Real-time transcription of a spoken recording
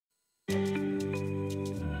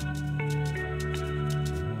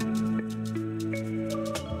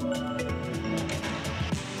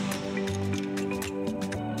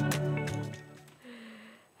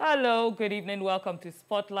Hello, good evening. Welcome to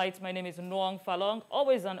Spotlight. My name is Noang Falong.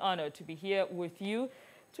 Always an honor to be here with you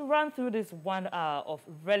to run through this 1 hour of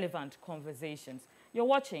relevant conversations. You're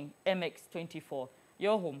watching MX24,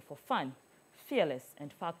 your home for fun, fearless,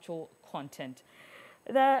 and factual content.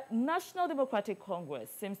 The National Democratic Congress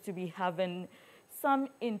seems to be having some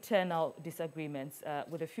internal disagreements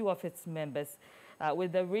with a few of its members,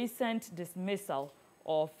 with the recent dismissal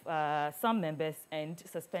of some members and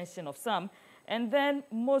suspension of some. And then,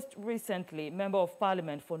 most recently, Member of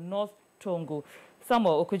Parliament for North Tongu,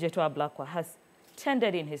 Samuel Okudzeto-Ablakwa, has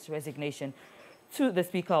tendered in his resignation to the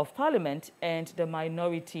Speaker of Parliament and the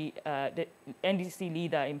minority, the NDC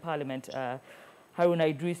leader in Parliament,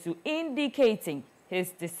 Haruna Iddrisu, indicating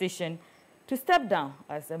his decision to step down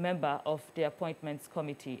as a member of the Appointments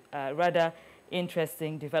Committee. Rather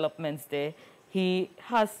interesting developments there. He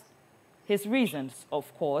has his reasons,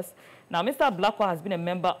 of course. Now, Mr. Ablakwa has been a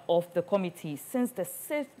member of the committee since the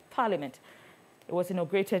 6th Parliament. It was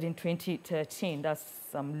inaugurated in 2013. That's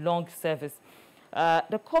some long service.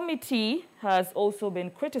 The committee has also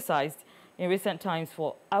been criticized in recent times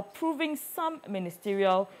for approving some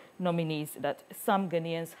ministerial nominees that some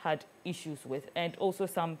Ghanaians had issues with, and also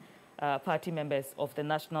some party members of the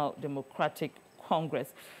National Democratic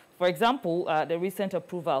Congress. For example, the recent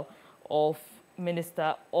approval of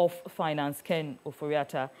Minister of Finance Ken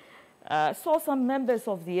Ofori-Atta saw some members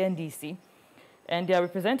of the NDC and their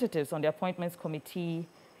representatives on the Appointments Committee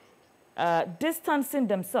distancing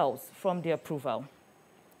themselves from the approval.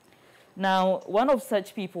 Now, one of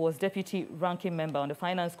such people was Deputy Ranking Member on the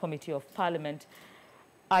Finance Committee of Parliament,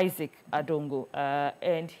 Isaac Adongo,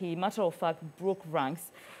 and he, matter of fact, broke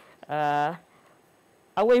ranks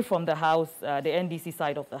away from the House, the NDC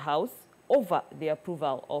side of the House, over the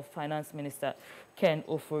approval of Finance Minister Ken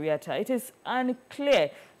Ofori-Atta. It is unclear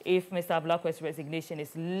if Mr. Ablakwa's resignation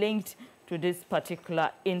is linked to this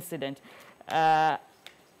particular incident.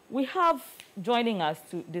 We have joining us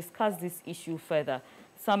to discuss this issue further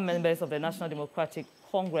some members of the National Democratic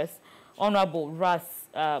Congress. Honorable Ras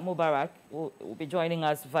Mubarak will be joining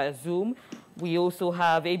us via Zoom. We also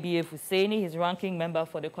have ABF Husseini, his ranking member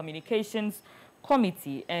for the Communications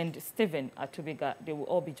Committee, and Stephen Atubiga. They will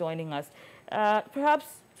all be joining us, perhaps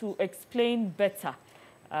to explain better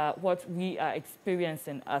what we are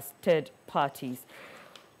experiencing as third parties.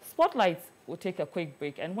 Spotlight will take a quick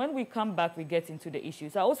break, and when we come back, we get into the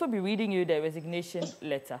issues. I'll also be reading you the resignation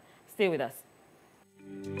letter. Stay with us.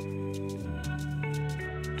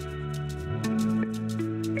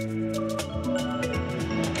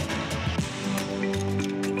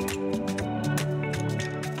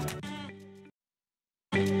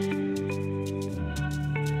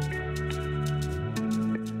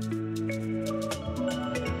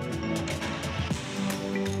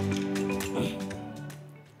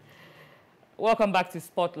 Welcome back to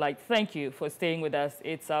Spotlight. Thank you for staying with us.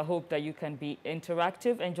 It's our hope that you can be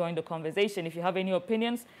interactive and join the conversation. If you have any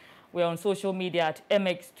opinions, we're on social media at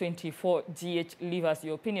MX24GH. Leave us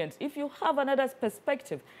your opinions. If you have another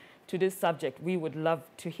perspective to this subject, we would love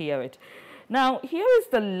to hear it. Now, here is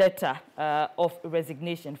the letter of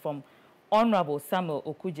resignation from Honorable Samuel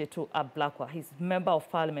Okudzeto-Ablakwa. He's Member of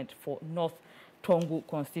Parliament for North Tongu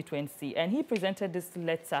constituency, and he presented this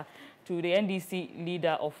letter to the NDC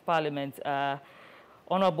Leader of Parliament,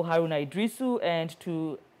 Honorable Haruna Iddrisu, and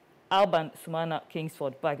to Alban Sumana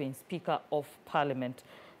Kingsford Bagwin, Speaker of Parliament.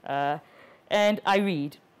 And I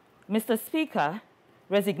read, Mr. Speaker,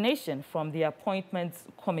 resignation from the Appointments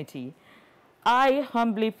Committee. I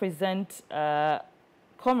humbly present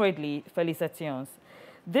comradely felicitations.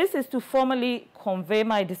 This is to formally convey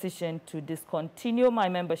my decision to discontinue my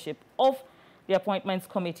membership of the Appointments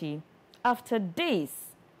Committee after days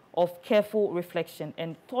of careful reflection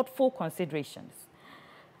and thoughtful considerations.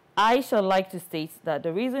 I shall like to state that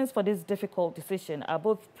the reasons for this difficult decision are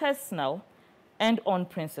both personal and on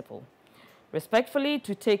principle. Respectfully,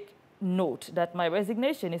 to take note that my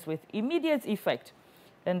resignation is with immediate effect,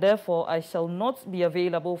 and therefore I shall not be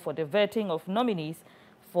available for the vetting of nominees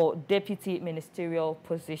for deputy ministerial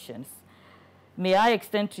positions. May I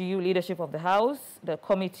extend to you, leadership of the House, the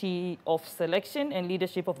Committee of Selection, and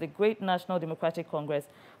leadership of the great National Democratic Congress,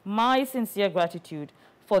 my sincere gratitude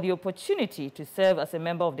for the opportunity to serve as a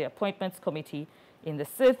member of the Appointments Committee in the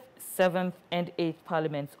 6th, 7th, and 8th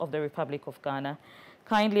Parliaments of the Republic of Ghana.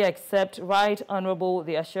 Kindly accept, Right Honorable,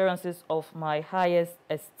 the assurances of my highest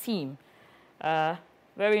esteem.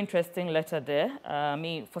 Very interesting letter there. I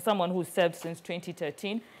mean, for someone who served since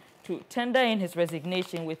 2013, to tender in his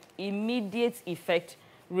resignation with immediate effect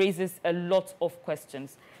raises a lot of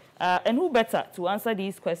questions. And who better to answer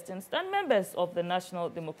these questions than members of the National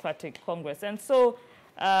Democratic Congress? And so,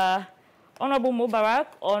 Honorable Mubarak,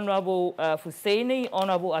 Honorable Hussaini,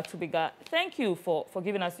 Honorable Atubiga, thank you for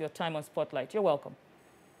giving us your time on Spotlight. You're welcome.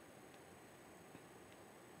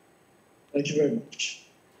 Thank you very much.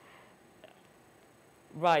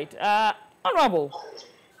 Right. Honorable,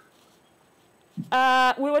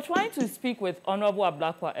 we were trying to speak with Honorable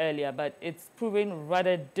Ablakwa earlier, but it's proving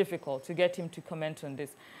rather difficult to get him to comment on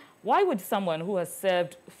this. Why would someone who has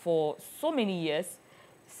served for so many years,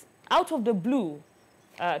 out of the blue,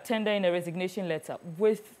 tender in a resignation letter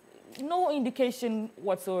with no indication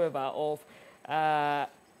whatsoever of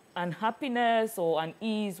unhappiness or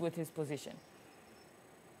unease with his position?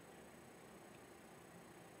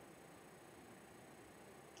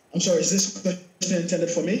 I'm sorry, is this question intended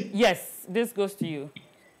for me? Yes, this goes to you.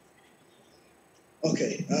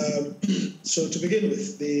 Okay, so to begin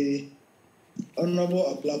with, the Honorable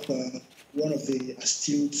Ablakwa, one of the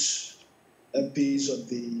astute MPs on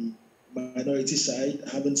the minority side,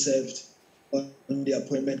 having served on the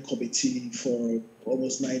appointment committee for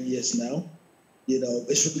almost 9 years now. You know,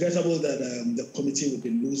 it's regrettable that the committee would be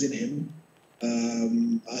losing him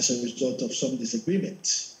as a result of some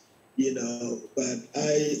disagreement. You know, but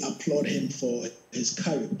I applaud him for his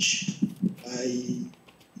courage. I,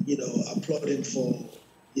 applaud him for,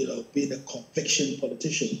 being a conviction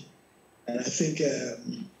politician. And I think,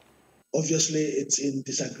 obviously, it's in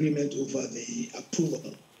disagreement over the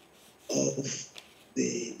approval of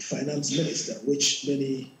the finance minister, which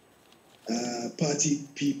many party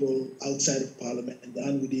people outside of Parliament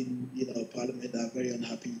and within, Parliament are very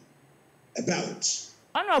unhappy about.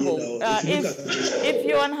 Honorable, if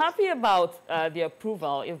you're unhappy about the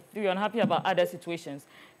approval, if you're unhappy about other situations,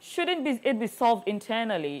 shouldn't it be solved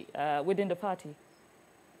internally within the party?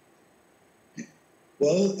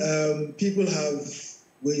 Well, people have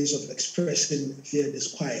ways of expressing their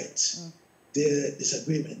disquiet, their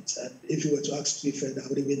disagreement. And if you were to ask me further, I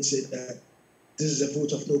would even say that this is a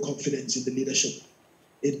vote of no confidence in the leadership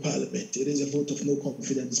in Parliament. It is a vote of no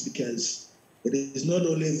confidence because it is not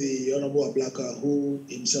only the Honorable Ablakwa, who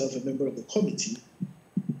himself a member of the committee,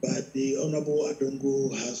 but the Honorable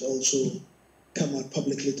Adongo has also come out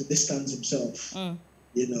publicly to distance himself,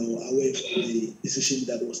 away from the decision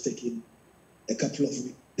that was taken a couple of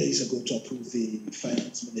days ago to approve the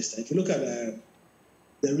finance minister. If you look at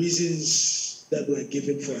the reasons that were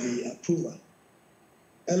given for the approval,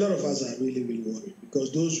 a lot of us are really, really worried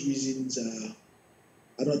because those reasons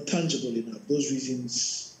are not tangible enough. Those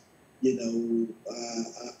reasons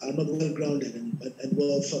are not well grounded and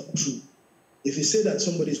well thought through. If you say that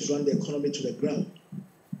somebody has run the economy to the ground,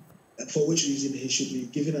 for which reason he should be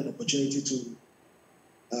given an opportunity to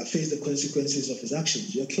face the consequences of his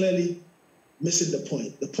actions, you're clearly missing the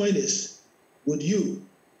point. The point is, would you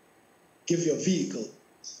give your vehicle,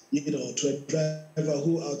 to a driver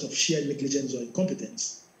who, out of sheer negligence or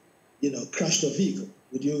incompetence, crashed a vehicle?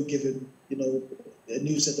 Would you give him, a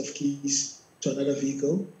new set of keys to another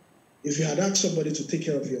vehicle? If you had asked somebody to take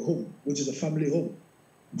care of your home, which is a family home,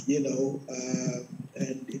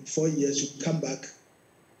 and in 4 years you come back,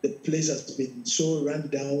 the place has been so run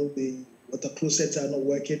down, the water closets are not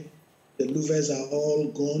working, the louvers are all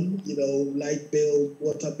gone, light bill,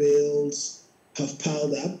 water bills have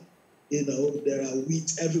piled up, there are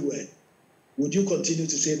weeds everywhere. Would you continue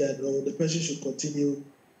to say that, the person should continue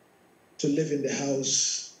to live in the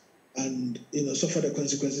house and suffer the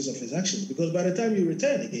consequences of his actions? Because by the time you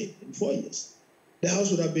return again in 4 years, the house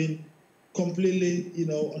would have been completely,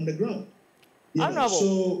 on the ground.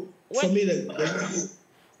 So for me,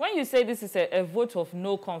 when you say this is a vote of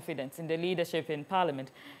no confidence in the leadership in Parliament,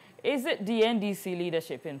 is it the NDC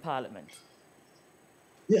leadership in Parliament?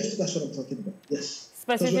 Yes, that's what I'm talking about. Yes.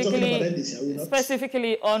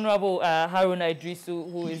 Specifically, Honorable Haruna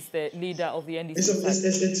Iddrisu, who is the leader of the NDC.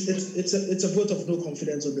 It's a vote of no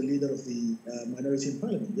confidence on the leader of the minority in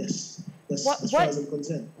Parliament. Yes, as far as I'm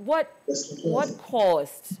concerned. What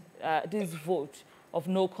caused this vote of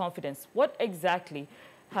no confidence? What exactly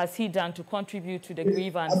has he done to contribute to the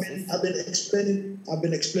grievances? I've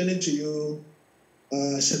been explaining to you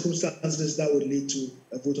circumstances that would lead to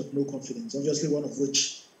a vote of no confidence. Obviously, one of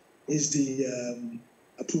which is the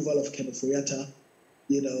approval of Kenneth Oyata,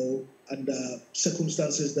 under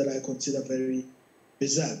circumstances that I consider very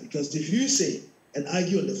bizarre. Because if you say and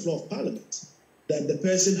argue on the floor of Parliament that the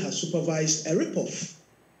person has supervised a rip-off,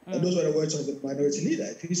 and those were the words of the minority leader,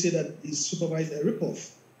 if you say that he supervised a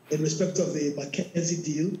rip-off in respect of the Mackenzie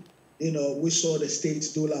deal, we saw the state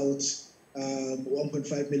dole out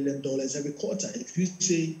 $1.5 million every quarter. If you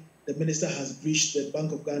say the minister has breached the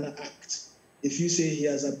Bank of Ghana Act, if you say he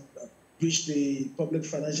has breached the Public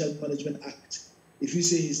Financial Management Act, if you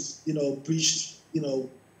say he's, breached,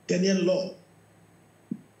 Kenyan law,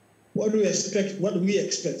 what do we expect? What do we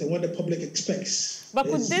expect, and what the public expects? But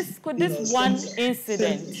could this one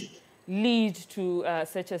incident lead to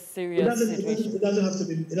such a serious situation? It doesn't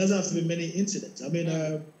have to be many incidents. I mean,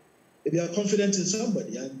 if you are confident in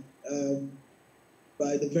somebody, and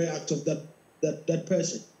by the very act of that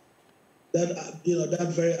person,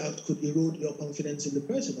 that very act could erode your confidence in the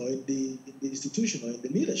person or in the institution or in the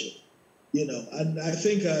leadership. And I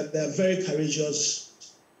think there are very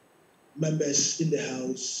courageous members in the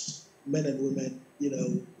House, men and women,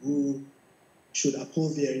 who should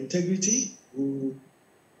uphold their integrity, who,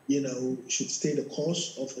 should stay the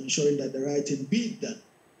course of ensuring that the right thing be done.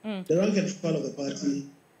 The rank and file of the party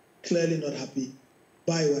clearly not happy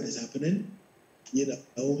by what is happening. You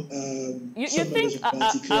think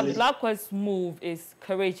Ablakwa's move is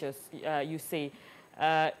courageous? You say,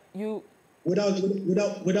 without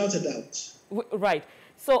a doubt. Right.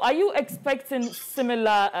 So, are you expecting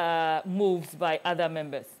similar moves by other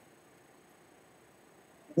members?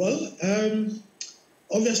 Well,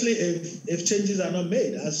 obviously, if changes are not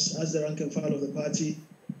made, as the rank and file of the party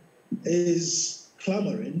is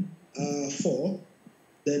clamoring for,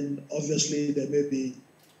 then obviously there may be,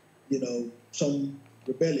 some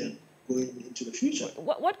rebellion going into the future.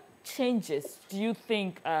 What changes do you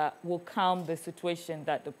think will calm the situation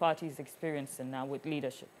that the party is experiencing now with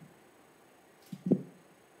leadership?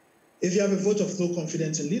 If you have a vote of no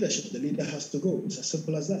confidence in leadership, the leader has to go. It's as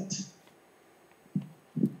simple as that.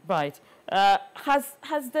 Right.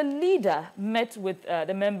 Has the leader met with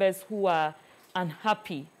the members who are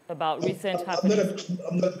unhappy about recent happenings?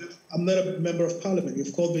 I'm not a member of parliament.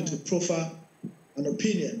 You've called me to proffer an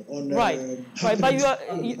opinion on right. But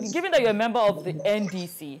given that you're a member of the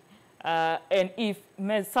NDC, and if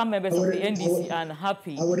some members of the NDC are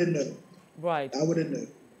unhappy, I wouldn't know. Right. I wouldn't know.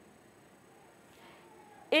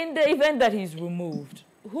 In the event that he's removed,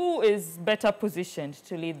 who is better positioned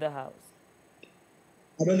to lead the House?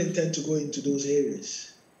 I don't intend to go into those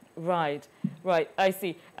areas. Right. I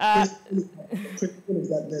see. Critical is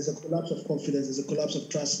that there's a collapse of confidence, there's a collapse of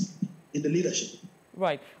trust in the leadership.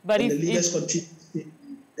 Right, but and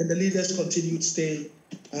the leaders continue to stay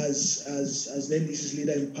as the NDC's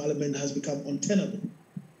leader in Parliament has become untenable,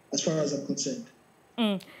 as far as I'm concerned.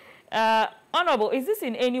 Honourable, is this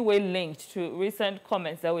in any way linked to recent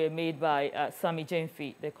comments that were made by Sami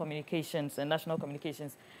Jemfi, the Communications and National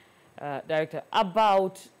Communications Director,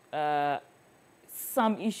 about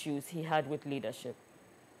some issues he had with leadership?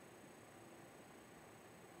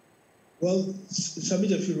 Well, Sami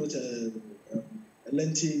Jemfi wrote a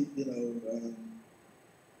lengthy,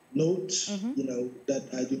 note, that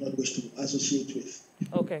I do not wish to associate with.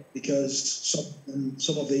 Okay. Because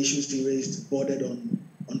some of the issues he raised bordered on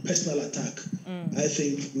personal attack. I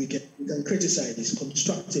think we can criticize this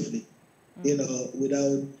constructively,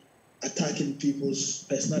 without attacking people's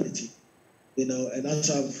personality, and as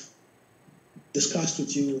I've discussed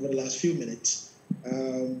with you over the last few minutes,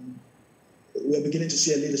 we're beginning to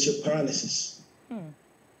see a leadership paralysis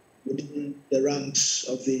within the ranks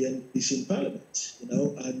of the NDC in Parliament,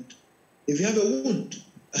 and if you have a wound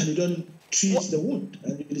and you don't treat the wound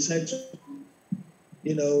and you decide to,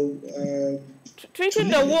 treating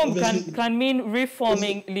the wound can mean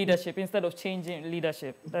reforming leadership instead of changing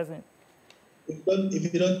leadership, doesn't it?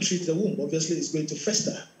 If you don't treat the wound, obviously it's going to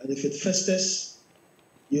fester, and if it festers,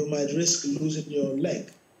 you might risk losing your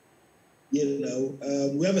leg.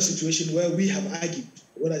 We have a situation where we have argued.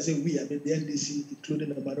 When I say we, I mean the NDC, including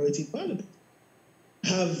the minority in Parliament,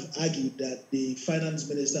 have argued that the finance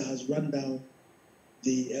minister has run down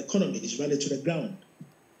the economy, he's run it to the ground.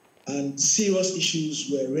 And serious issues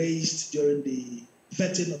were raised during the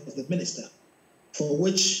vetting of the minister, for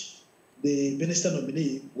which the minister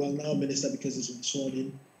nominee, well now minister because he's been sworn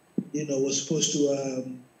in, was supposed to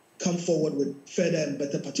come forward with further and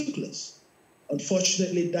better particulars.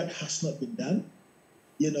 Unfortunately, that has not been done,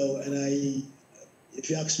 and if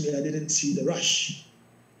you ask me, I didn't see the rush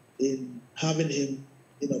in having him,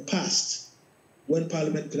 passed when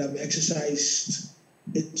Parliament could have exercised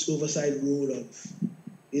its oversight role of,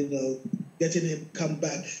 getting him come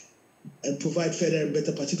back and provide further and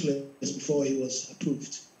better particulars before he was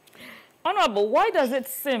approved. Honourable, why does it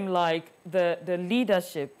seem like the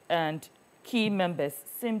leadership and key members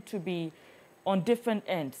seem to be on different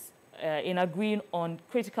ends in agreeing on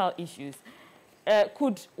critical issues?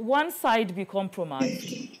 Could one side be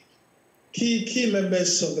compromised? Key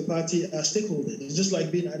members of the party are stakeholders. It's just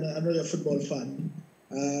like being, I know you're a football fan.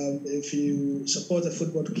 If you support a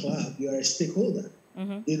football club, you are a stakeholder.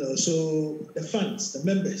 You know, so the fans, the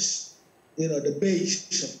members, you know, the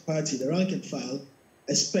base of the party, the rank and file,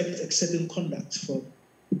 expect a certain conduct from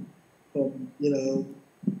you know,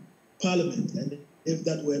 Parliament. And if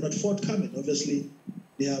that were not forthcoming, obviously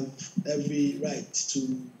they have every right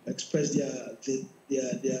to express their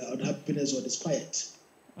unhappiness or disquiet.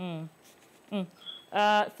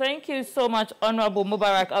 Thank you so much, Honorable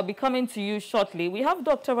Mubarak. I'll be coming to you shortly. We have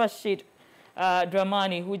Dr. Rashid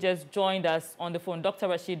Dramani, who just joined us on the phone. Dr.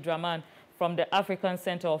 Rashid Draman from the African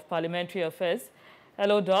Center of Parliamentary Affairs.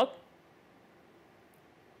 Hello, Doc.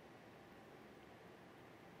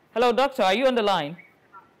 Hello, Doctor. Are you on the line?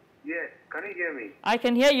 Yes. Can you hear me? I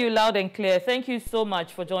can hear you loud and clear. Thank you so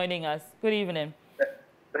much for joining us. Good evening.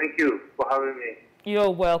 Thank you for having me. You're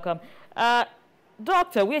welcome.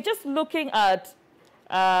 Doctor, we're just looking at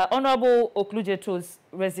Honorable Oklujeto's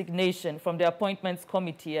resignation from the Appointments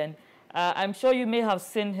Committee, and I'm sure you may have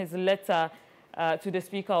seen his letter to the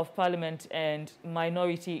Speaker of Parliament and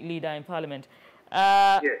Minority Leader in Parliament.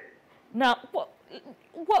 Yes. Now,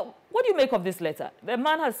 what do you make of this letter? The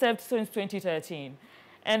man has served since 2013,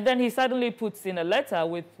 and then he suddenly puts in a letter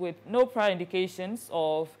with no prior indications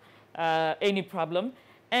of any problem,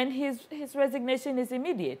 and his resignation is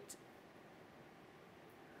immediate.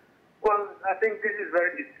 Well, I think this is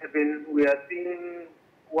very disturbing. We are seeing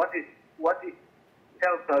what it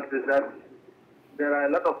tells us is that there are a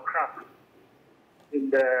lot of cracks in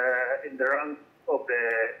the ranks of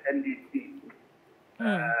the NDC.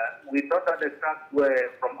 We thought that the cracks were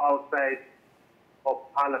from outside of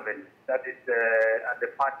Parliament, that is at the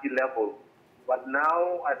party level. But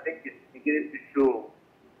now I think it's beginning to show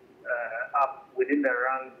up within the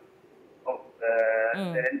ranks of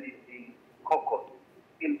the NDC caucus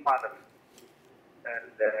in Parliament.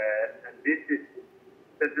 And this is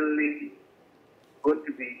certainly going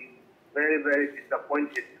to be very, very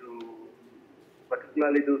disappointing to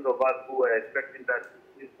particularly those of us who are expecting that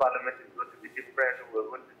this Parliament is going to be different. We're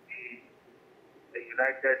going to see a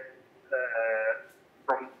united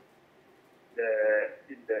front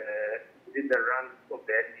in the ranks of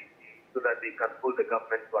the NDC so that they can hold the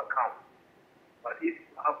government to account. But if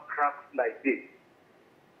you have cracks like this,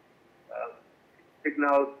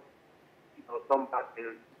 signals, you know, some bad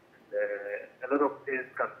news, a lot of things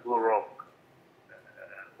can go wrong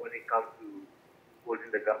when it comes to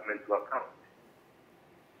holding the government to account.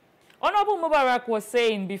 Honorable Mubarak was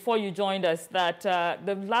saying before you joined us that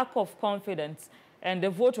the lack of confidence and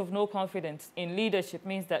the vote of no confidence in leadership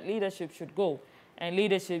means that leadership should go and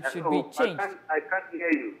leadership should be changed. I can't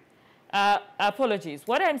hear you. Apologies.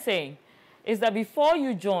 What I'm saying is that before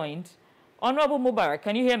you joined, Honorable Mubarak,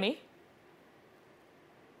 can you hear me?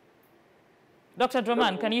 Dr.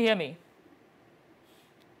 Draman, can you hear me?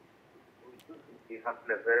 You have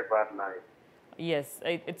a very bad line. Yes,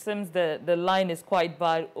 it seems the line is quite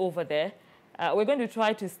bad over there. We're going to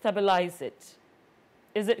try to stabilize it.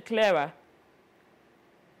 Is it clearer?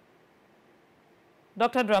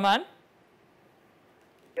 Dr. Draman?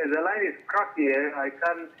 Yeah, the line is cracky. I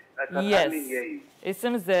can hardly hear you. It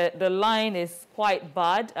seems the line is quite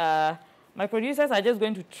bad. My producers are just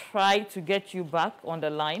going to try to get you back on the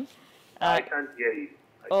line. I can't hear you.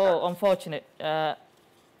 Unfortunate.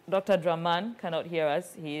 Dr. Draman cannot hear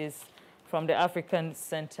us. He is from the African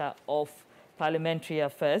Center of Parliamentary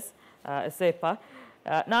Affairs, SEPA.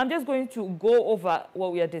 Now I'm just going to go over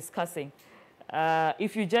what we are discussing.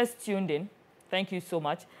 If you just tuned in, thank you so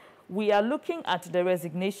much. We are looking at the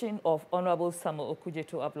resignation of Honorable Samuel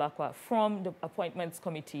Okujeto Ablakwa from the Appointments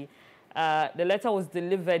Committee. The letter was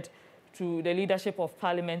delivered to the leadership of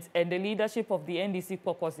Parliament and the leadership of the NDC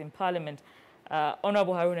caucus in Parliament,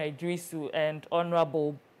 Honorable Haruna Iddrisu and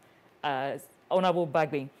Honorable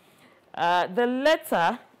Bagbe. The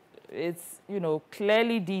letter,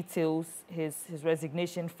 clearly details his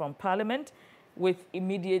resignation from Parliament with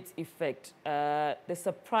immediate effect. The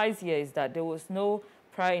surprise here is that there was no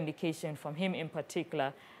prior indication from him in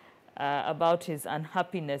particular about his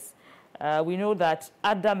unhappiness. We know that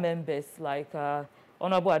other members like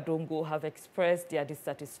Honorable Adongo have expressed their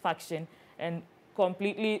dissatisfaction and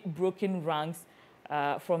completely broken ranks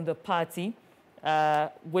from the party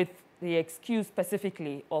with the excuse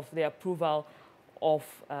specifically of the approval of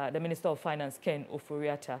the Minister of Finance, Ken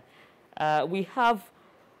Ofori-Atta. We have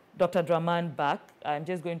Dr. Draman back. I'm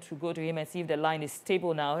just going to go to him and see if the line is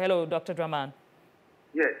stable now. Hello, Dr. Draman.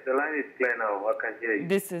 Yes, the line is clear now. I can hear you.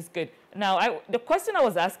 This is good. Now, the question I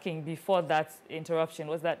was asking before that interruption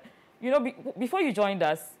was that, before you joined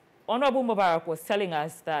us, Honorable Mubarak was telling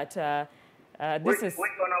us that Which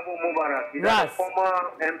Honorable Mubarak? Is that the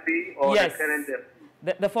former MP or the current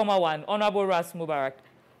MP? The former one, Honorable Ras Mubarak.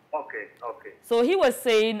 Okay, okay. So he was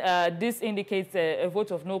saying this indicates a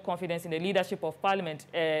vote of no confidence in the leadership of Parliament,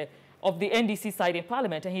 of the NDC side in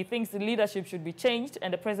Parliament, and he thinks the leadership should be changed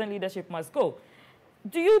and the present leadership must go.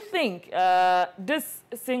 Do you think this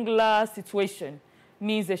singular situation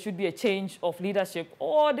means there should be a change of leadership,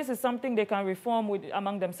 or this is something they can reform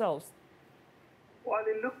among themselves? Well,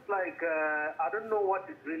 it looks like, I don't know what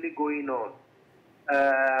is really going on.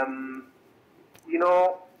 You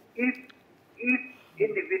know, if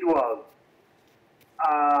individuals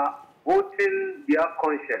are voting their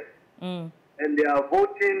conscience and they are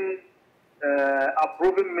voting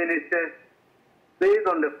approving ministers based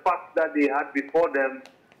on the facts that they had before them,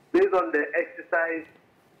 based on the exercise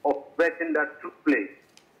of vetting that took place,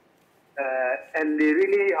 and they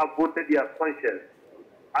really have voted their conscience,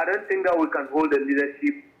 I don't think that we can hold the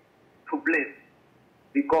leadership to blame,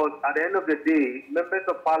 because at the end of the day, members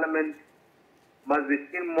of parliament must be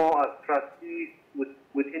seen more as trustees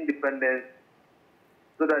with independence,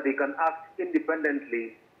 so that they can act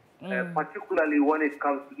independently, particularly when it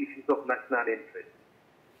comes to issues of national interest.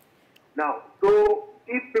 Now, so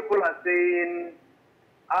if people are saying,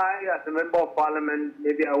 I, as a member of parliament,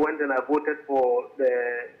 maybe I went and I voted for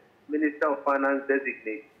the Minister of Finance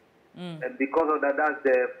designate, and because of that, that's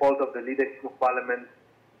the fault of the leadership of parliament,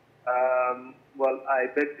 well, I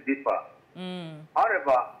beg to differ.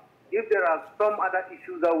 However, if there are some other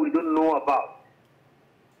issues that we don't know about,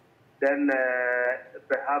 then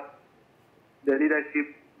perhaps the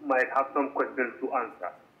leadership might have some questions to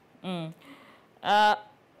answer.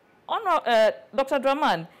 Dr.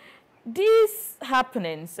 Draman, these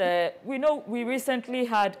happenings, we know we recently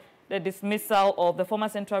had the dismissal of the former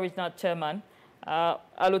Central Regional Chairman,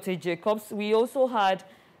 Alote Jacobs. We also had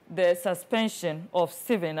the suspension of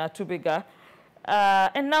Stephen Atubiga.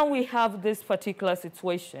 And now we have this particular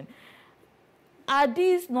situation. Are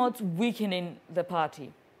these not weakening the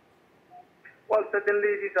party? Well,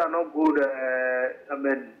 certainly these are not good, I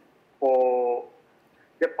mean, for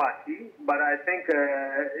the party, but I think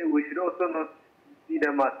we should also not see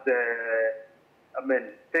them as, I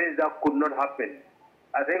mean, things that could not happen.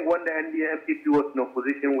 I think when the NDC was in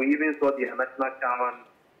opposition, we even saw the national chairman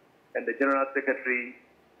and the general secretary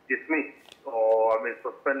dismissed or, I mean,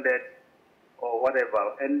 suspended or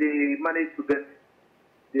whatever, and they managed to get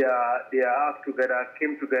their act together,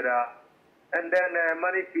 came together, and then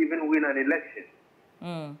managed to even win an election.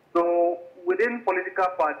 So within political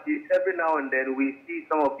parties, every now and then we see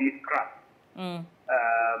some of these cracks.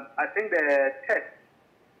 I think the test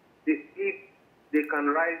is if they can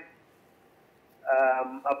rise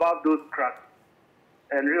above those cracks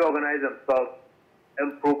and reorganize themselves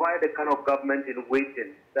and provide the kind of government in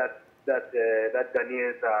waiting that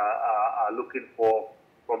Ghanaians are looking for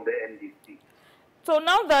from the NDC. So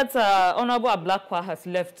now that Honorable Ablakwa has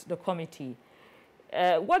left the committee,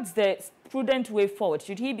 what's the prudent way forward?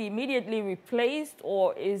 Should he be immediately replaced,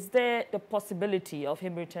 or is there the possibility of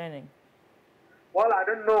him returning? Well, I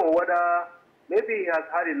don't know whether maybe he has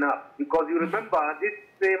had enough, because you remember this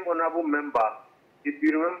same honorable member, if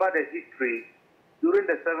you remember the history, during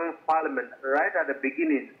the 7th Parliament, right at the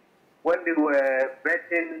beginning, when they were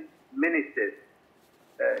vetting ministers,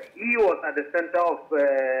 he was at the center of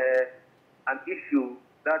an issue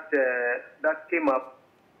that came up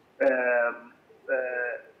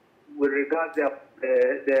with regards to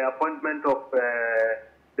the appointment of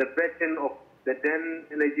the vetting of the then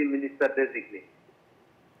energy minister designate.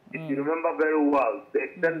 If you remember very well, the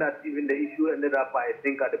extent that even the issue ended up, I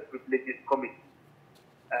think, at the Privileges Committee.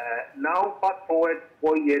 Now, fast forward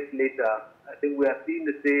 4 years later, I think we are seeing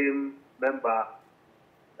the same member,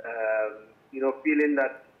 feeling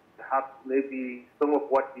that perhaps maybe some of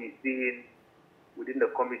what he's seeing within the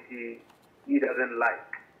committee he doesn't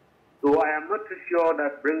like. So I am not too sure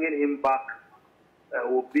that bringing him back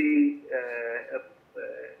will be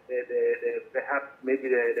perhaps maybe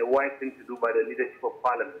the wise thing to do by the leadership of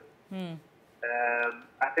Parliament.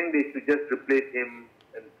 I think they should just replace him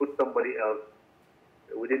and put somebody else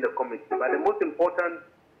within the committee. But the most important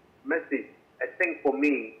message, I think, for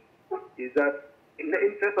me, is that in the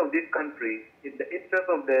interest of this country, in the interest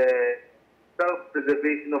of the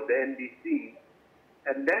self-preservation of the NDC,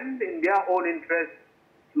 and then in their own interest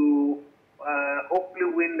to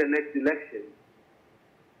hopefully win the next election,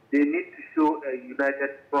 they need to show a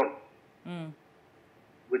united front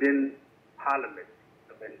within Parliament.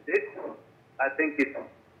 I mean, this, I think, is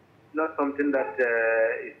not something that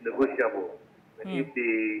is negotiable. And if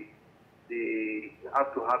they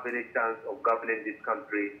have to have any chance of governing this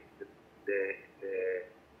country, the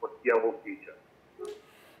foreseeable future.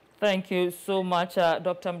 Thank you so much,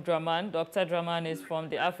 Dr. Draman. Dr. Draman is from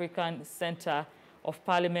the African Center of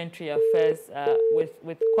Parliamentary Affairs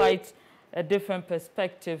with quite a different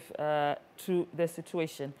perspective to the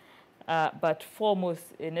situation, but foremost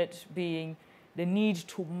in it being the need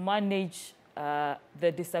to manage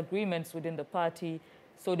the disagreements within the party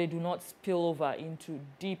so they do not spill over into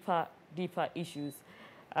deeper issues.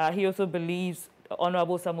 He also believes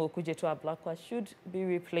Honorable Samuel Okudzeto Ablakwa should be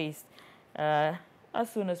replaced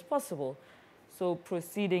as soon as possible so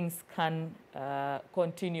proceedings can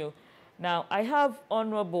continue. Now, I have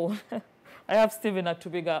Honorable, I have Stephen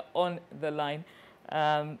Atubiga on the line.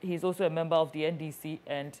 He's also a member of the NDC,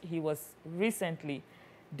 and he was recently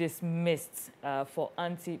dismissed for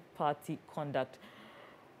anti-party conduct.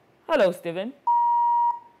 Hello, Stephen.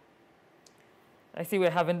 I see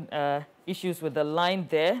we're having issues with the line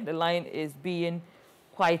there. The line is being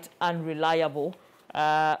quite unreliable.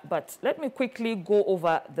 But let me quickly go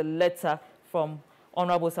over the letter from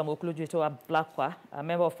Honorable Samuel Okudzeto Ablakwa, a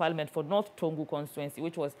member of Parliament for North Tongu constituency,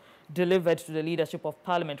 which was delivered to the leadership of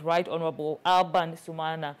Parliament, Right Honorable Alban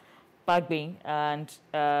Sumana Bagbin, and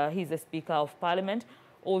he's the Speaker of Parliament,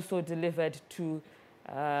 also delivered to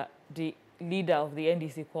the leader of the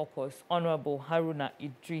NDC caucus, Honorable Haruna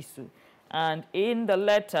Iddrisu. And in the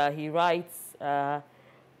letter, he writes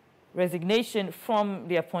resignation from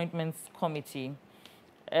the Appointments Committee.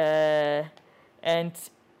 And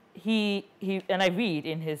I read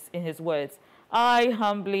in his words, I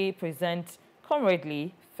humbly present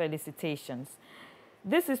comradely felicitations.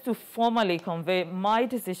 This is to formally convey my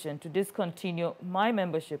decision to discontinue my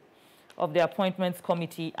membership of the Appointments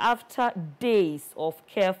Committee after days of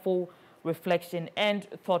careful reflection and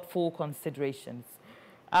thoughtful considerations.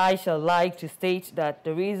 I shall like to state that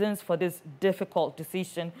the reasons for this difficult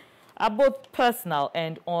decision are both personal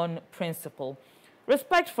and on principle.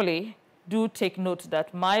 Respectfully, do take note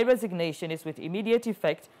that my resignation is with immediate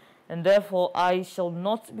effect, and therefore I shall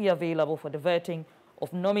not be available for the vetting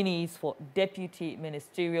of nominees for deputy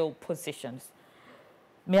ministerial positions.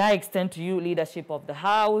 May I extend to you, leadership of the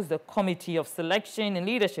House, the Committee of Selection and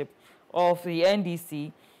leadership of the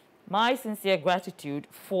NDC, my sincere gratitude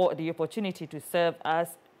for the opportunity to serve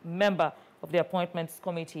as member of the Appointments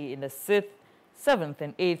Committee in the 6th, 7th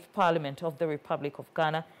and 8th Parliament of the Republic of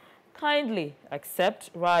Ghana. Kindly accept,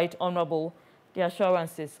 Right Honorable, the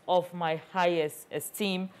assurances of my highest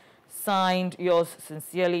esteem. Signed, yours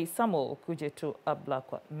sincerely, Samuel Okudzeto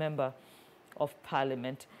Ablakwa, Member of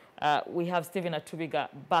Parliament. We have Stephen Atubiga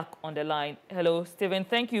back on the line. Hello, Stephen.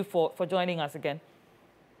 Thank you for joining us again.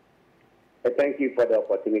 Thank you for the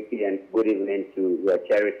opportunity, and good evening to your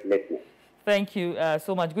cherished listeners. Thank you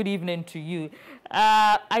so much. Good evening to you.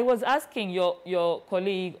 I was asking your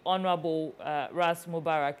colleague, Honorable Ras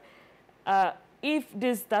Mubarak, if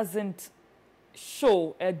this doesn't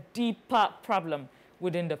show a deeper problem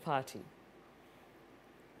within the party.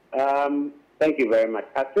 Thank you very much.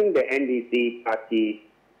 I think the NDC party,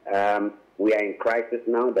 we are in crisis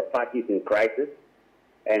now. The party is in crisis.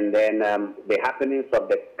 And then the happenings of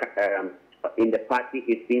the in the party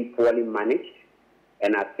is being poorly managed.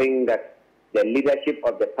 And I think that the leadership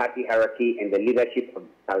of the party hierarchy and the leadership of the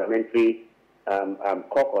parliamentary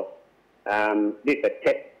caucus, this is a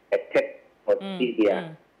test for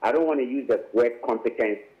CBR. I don't want to use the word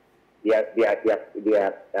competence. Their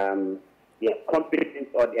competence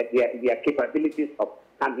or their capabilities of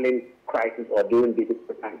handling crisis or doing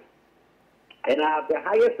difficult times. And I have the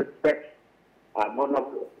highest respect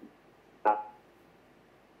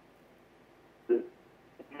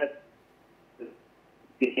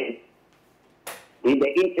in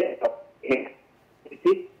the interest of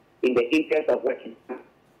in the interest of what you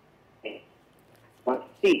want to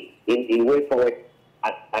see in way forward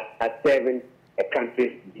as serving a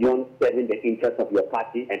country beyond serving the interest of your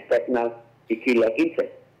party and personal peculiar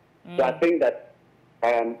interest. So I think that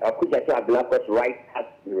Okudzeto Ablakwa's right has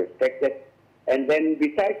to be respected. And then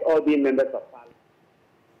besides all being members of parliament,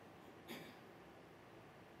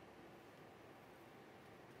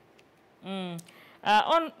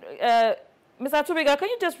 Mr. Atubiga, can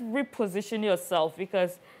you just reposition yourself,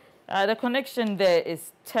 because the connection there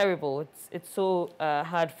is terrible. It's so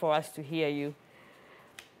hard for us to hear you.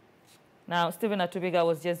 Now, Stephen Atubiga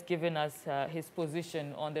was just giving us his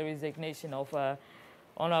position on the resignation of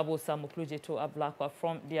Honorable Samuel Okudzeto Ablakwa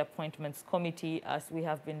from the Appointments Committee, as we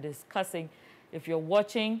have been discussing. If you're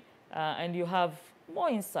watching and you have more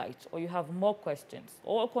insight, or you have more questions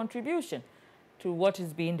or a contribution to what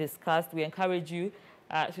is being discussed, we encourage you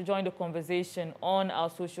to join the conversation on our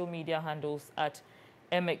social media handles at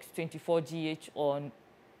MX24GH on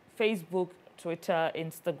Facebook, Twitter,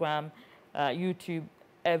 Instagram, YouTube,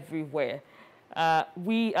 everywhere.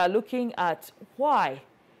 We are looking at why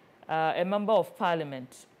a member of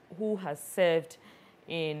parliament who has served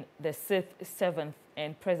in the 6th, 7th,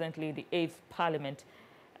 and presently the 8th Parliament,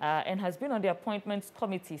 and has been on the Appointments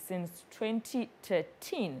Committee since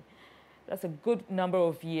 2013. That's a good number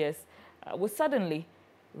of years. Will suddenly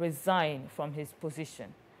resign from his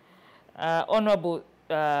position. Honorable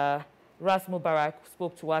Ras Mubarak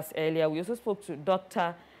spoke to us earlier. We also spoke to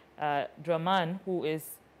Dr. Draman, who is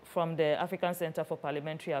from the African Center for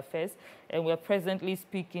Parliamentary Affairs, and we're presently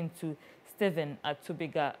speaking to Stephen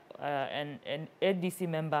Atubiga, an NDC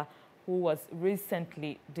member who was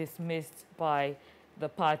recently dismissed by the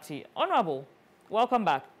party. Honorable, welcome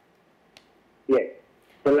back. Yes.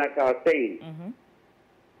 So like I was saying,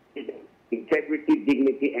 integrity,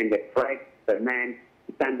 dignity, and the pride of a man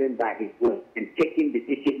standing by his word and taking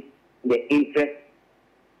decisions in the interest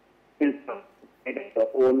of your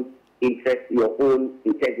own interest, your own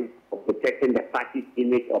integrity, of protecting the party's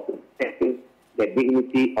image, of protecting the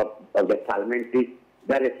dignity of the parliamentary.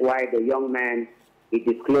 That is why the young man, he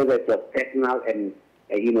disclosed it was personal, and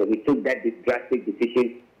he took that drastic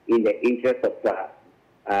decision in the interest of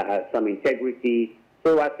some integrity.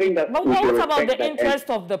 So I think that. But what about the interest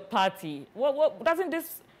of the party? What doesn't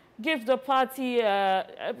this give the party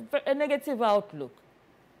a negative outlook?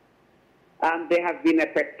 There have been a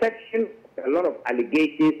perception, a lot of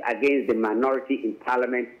allegations against the minority in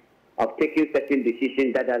Parliament of taking certain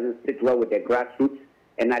decisions that doesn't sit well with the grassroots,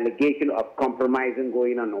 an allegation of compromising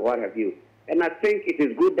going on, or what have you. And I think it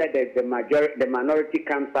is good that the minority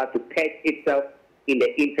comes out to peg itself in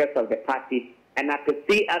the interest of the party. And I could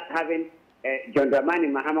see us having John Dramani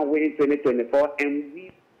Mahama winning 2024, and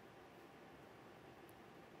we.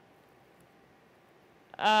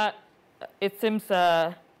 It seems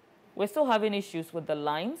we're still having issues with the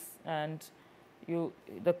lines, and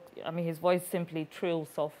his voice simply trails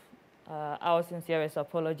off. Our sincerest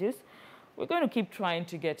apologies. We're going to keep trying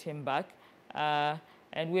to get him back,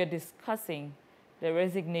 and we're discussing the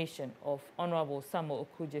resignation of Honorable Samuel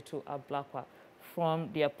Okudzeto Ablakwa from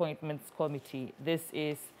the Appointments Committee. This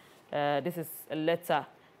is a letter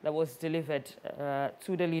that was delivered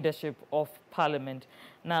to the leadership of Parliament.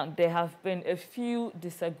 Now, there have been a few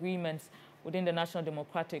disagreements within the National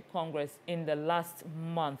Democratic Congress in the last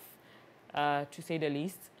month, to say the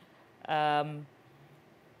least.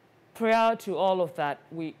 Prior to all of that,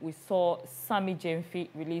 we saw Sami Jemfi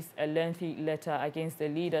release a lengthy letter against the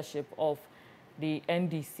leadership of the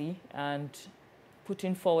NDC and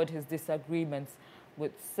putting forward his disagreements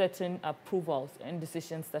with certain approvals and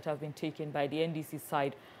decisions that have been taken by the NDC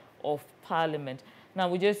side of Parliament. Now,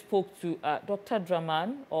 we just spoke to Dr.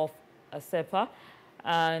 Draman of ASEPA,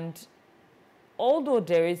 and although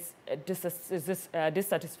there is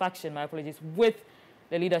dissatisfaction, my apologies, with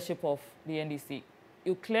the leadership of the NDC,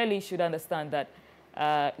 you clearly should understand that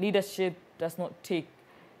leadership does not take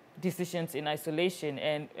decisions in isolation,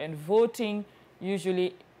 and voting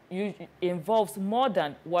usually involves more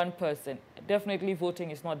than one person. Definitely voting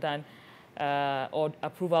is not done or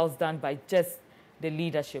approvals done by just the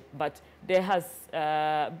leadership, but there has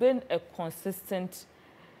been a consistent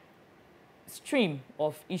stream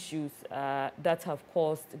of issues that have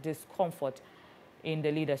caused discomfort in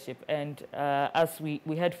the leadership, and as we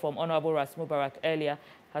heard from Honorable Ras Mubarak earlier,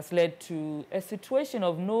 has led to a situation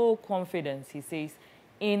of no confidence, he says,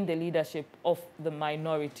 in the leadership of the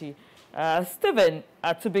minority. Stephen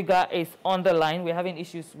Atubiga is on the line. We're having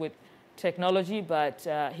issues with technology, but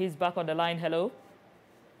he's back on the line. Hello.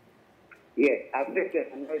 Yes, I think the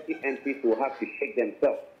minority MPs will have to shake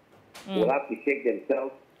themselves. Will have to shake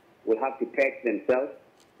themselves. Will have to peg themselves.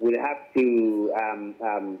 Will have to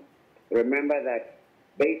remember that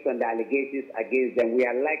based on the allegations against them, we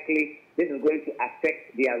are likely, this is going to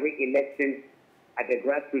affect their re-election at the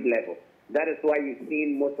grassroots level. That is why you've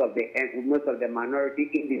seen most of the minority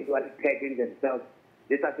individuals pegging themselves,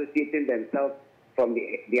 disassociating themselves from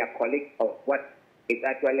their colleagues of what is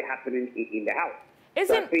actually happening in the House.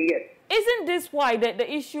 Isn't this why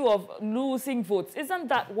the issue of losing votes, isn't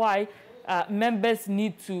that why members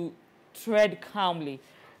need to tread calmly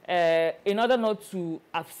in order not to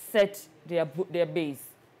upset their base?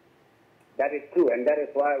 That is true, and that is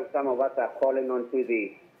why some of us are calling on to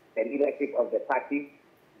the leadership of the party,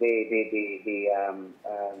 the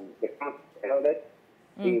council elders,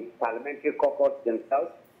 the parliamentary caucus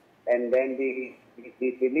themselves, and then the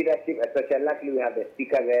leadership, especially luckily we have the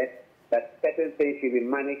speaker there, that certain things should be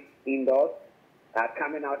managed indoors.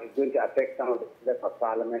 Coming out is going to affect some of the members of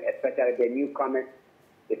Parliament, especially the newcomers,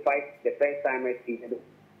 the first timers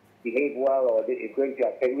behave well, or it's going to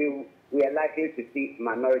affect. We are likely to see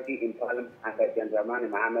minority in Parliament under John Dramani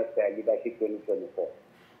Mahamat's leadership 2024.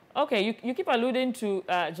 Okay, you keep alluding to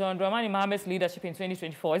John Dramani Mahamat's leadership in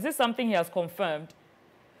 2024. Is this something he has confirmed?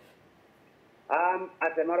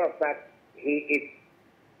 As a matter of fact, he's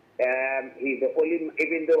the only,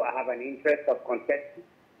 even though I have an interest of contesting,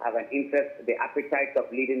 I have an interest, the appetite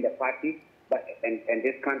of leading the party, but and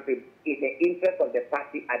this country, in the interest of the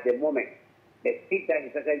party at the moment, the seat that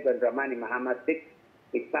His Excellency John Dramani Mahama sits,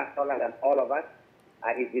 is far taller than all of us.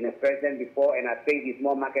 He's been a president before, and I think he's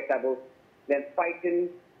more marketable than fighting,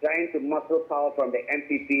 trying to muscle power from the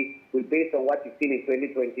MPP. Based on what you've seen in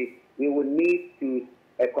 2020, we will need to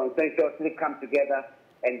consensuously come together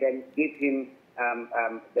and then give him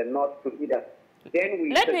the nod to leader. Then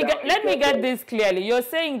we let me get this clearly. You're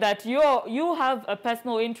saying that you have a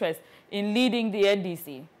personal interest in leading the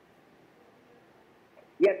NDC.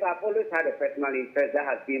 Yes, I've always had a personal interest. That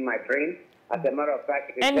has been my dream. As a matter of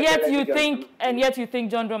fact, and yet you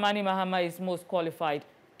think John Dramani Mahama is most qualified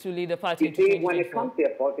to lead the party. You see, when it comes to a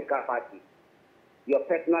political party, your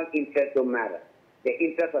personal interests don't matter. The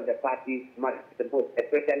interest of the party must be most,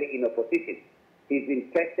 especially in opposition. He's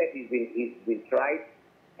been tested, he's been tried.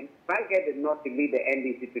 And if I get the nod to lead the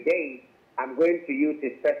NDC today, I'm going to use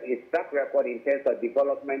his track record in terms of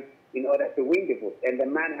development in order to win the vote. And the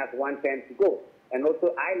man has one term to go. And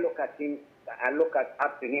also, I look up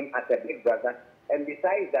to him as a big brother. And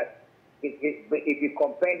besides that, if you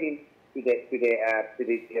compare him to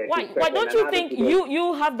the why don't you think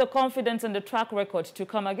you have the confidence and the track record to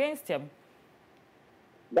come against him?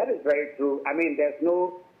 That is very true. I mean, there's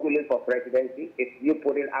no schooling for presidency. If you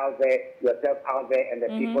put it out there, yourself out there, and the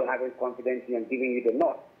people having confidence in and giving you the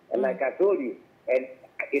nod. And like I told you, and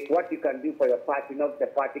it's what you can do for your party, not the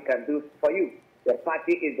party can do for you. The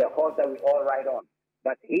party is the horse that we all ride on.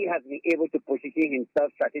 But he has been able to position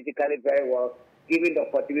himself strategically very well, given the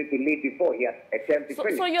opportunity to lead before he has attempted to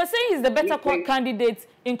finish. So you're saying he's the better candidate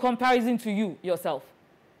in comparison to you, yourself?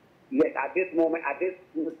 Yes, at this moment, at this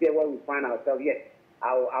stage where we find ourselves, yes.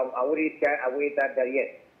 I wouldn't share away that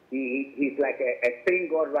yes. He's like a spring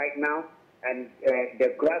god right now, and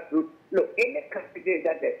the grassroots. Look, any candidate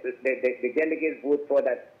that the delegates vote for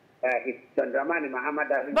that is John Dramani Mahama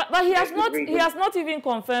doesn't. But he has not even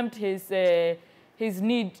confirmed his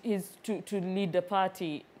need to lead the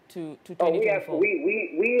party to 2024.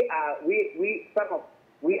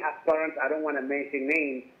 We aspirants, I don't want to mention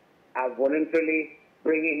names, are voluntarily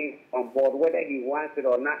bringing him on board, whether he wants it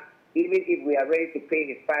or not. Even if we are ready to pay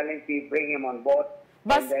his filing fee, bring him on board.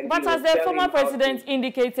 But has the former president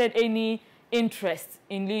indicated any interest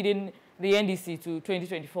in leading the NDC to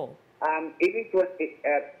 2024? Even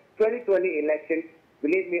 2020 election,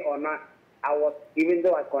 believe me or not, even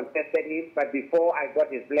though I contested him, but before I got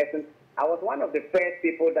his blessing, I was one of the first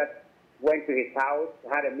people that went to his house,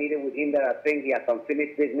 had a meeting with him that I think he had some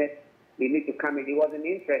finished business. He needed to come in. He wasn't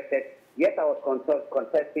interested. Yes, I was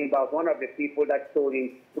contesting, but I was one of the people that told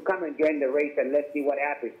him to come and join the race and let's see what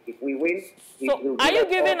happens. If we win... So are you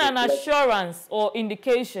giving an assurance or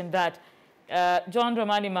indication that John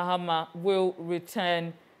Dramani Mahama will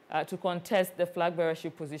return to contest the flag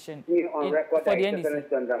bearership position on record for that the NDC?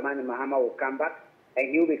 John Dramani Mahama will come back,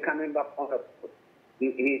 and he'll be coming back on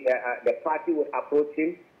the party will approach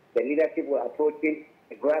him, the leadership will approach him,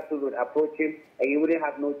 the grassroots will approach him, and he wouldn't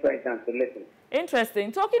have no choice than to listen.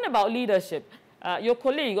 Interesting. Talking about leadership, your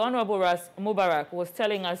colleague, Honorable Ras Mubarak, was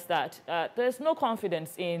telling us that there's no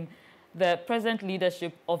confidence in the present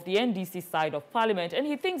leadership of the NDC side of Parliament, and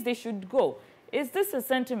he thinks they should go. Is this a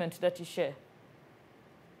sentiment that you share?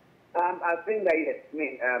 I think that, yes. I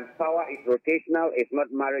mean, power is rotational. It's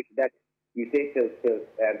not marriage that you say till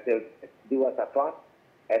do us apart.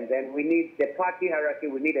 And then we need the party hierarchy.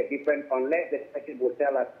 We need a different, unless the party will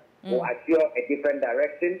tell us or assure a different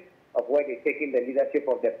direction of where they're taking the leadership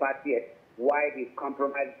of the party and why they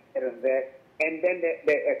compromise here and there. And then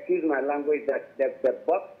excuse my language, that the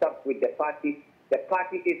buck stops with the party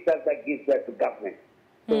itself that gives birth to government.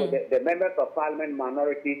 So the members of parliament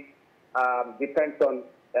minority depends on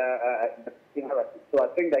the hierarchy. So I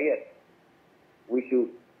think that yes, we should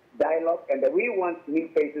dialogue, and that we want new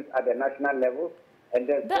faces at the national level. And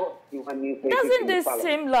there's no new faces. Doesn't this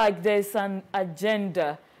seem like there's an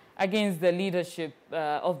agenda against the leadership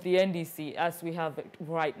of the NDC as we have it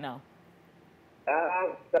right now?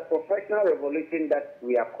 The professional revolution that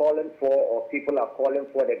we are calling for, or people are calling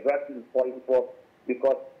for, the grassroots is calling for,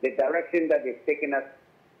 because the direction that they've taken us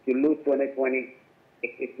to lose 2020,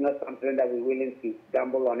 it's not something that we're willing to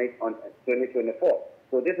gamble on it on 2024.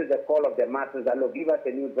 So this is the call of the masses that, look, give us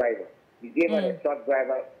a new driver. You gave us a truck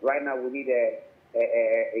driver. Right now we need a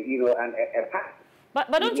path. But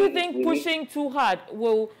don't you think pushing too hard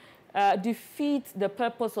will defeat the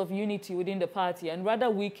purpose of unity within the party and rather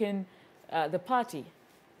weaken the party?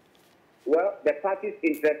 Well, the party's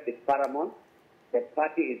interest is paramount. The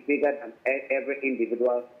party is bigger than every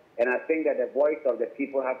individual. And I think that the voice of the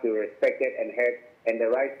people have to be respected and heard, and the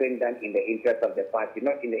right thing done in the interest of the party,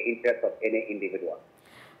 not in the interest of any individual.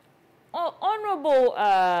 Honorable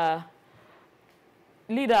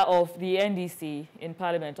leader of the NDC in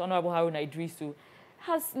Parliament, Honorable Iddrisu,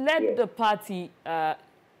 has led the party, I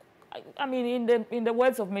mean, in the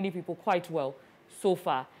words of many people, quite well so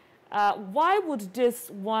far. Why would this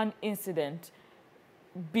one incident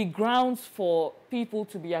be grounds for people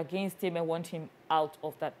to be against him and want him out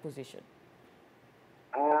of that position?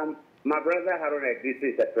 My brother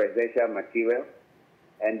Iddrisu is a presidential material,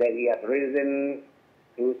 and then he has risen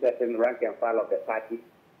to certain rank and file of the party.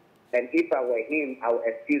 And if I were him, I would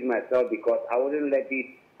excuse myself because I wouldn't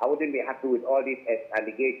be happy with all these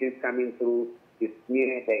allegations coming through to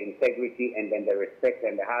smear the integrity and then the respect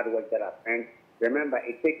and the hard work that I've earned. Remember,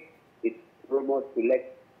 it takes rumors to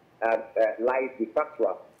let lies be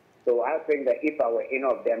factual. So I think that if I were any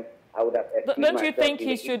of them, I would have excused myself. Don't you think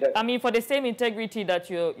he should, I mean, for the same integrity that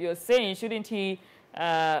you're saying, shouldn't he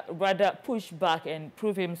rather push back and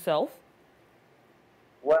prove himself?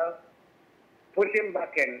 Well, pushing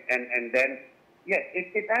back and then, yes,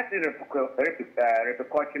 it has a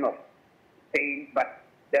repercussion of saying, but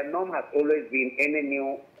the norm has always been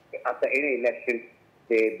after any election,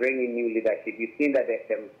 they bring in new leadership. You've seen that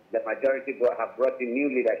the majority have brought in new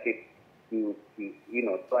leadership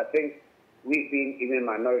so I think we being even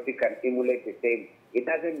minority can emulate the same. It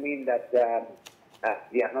doesn't mean that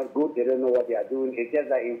they are not good, they don't know what they are doing. It's just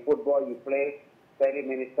that in football you play 30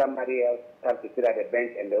 minutes, somebody else comes to sit at the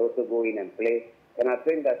bench and they also go in and play. And I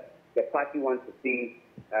think that the party wants to see,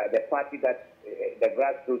 the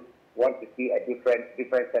grassroots want to see a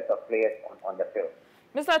different set of players on the field.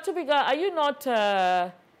 Mr. Tubiga, are you not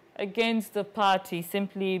against the party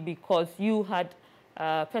simply because you had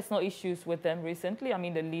personal issues with them recently, I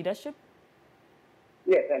mean the leadership?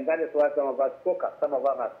 Yes, and that is why some of us spoke up. Some of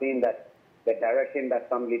us have seen that the direction that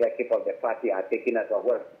some leadership of the party are taking us or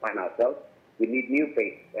where we find ourselves. We need new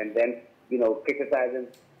face, and then, criticizing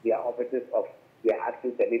their offices of their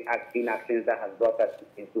actions and inactions that has brought us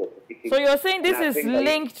into a position. So you're saying this is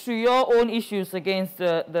linked to your own issues against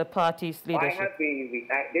the party's leadership? I have been,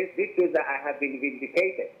 this shows that I have been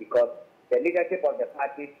vindicated because the leadership of the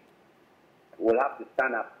party will have to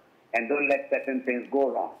stand up and don't let certain things go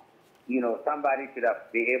wrong. Somebody should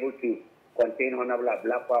have been able to contain Honorable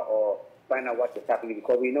Ablakwa or find out what is happening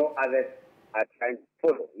because we know others are trying to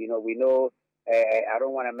follow. We know, I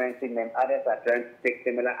don't want to mention them, others are trying to take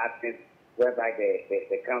similar actions whereby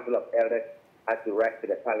the Council of Elders has to write to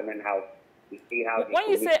the Parliament House to see how... When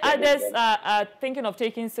you say others are thinking of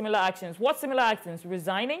taking similar actions, what similar actions?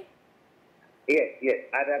 Resigning? Yes.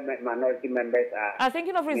 Other minority members are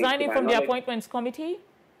thinking of resigning from the appointments committee?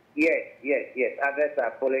 Yes. Others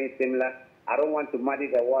are following similar. I don't want to muddy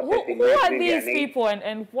the waters. Who are these people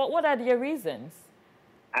and what are their reasons?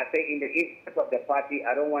 I say in the interest of the party,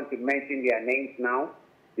 I don't want to mention their names now,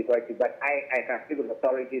 but I can speak with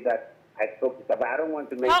authority that I spoke to, but I don't want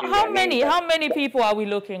to mention how many people are we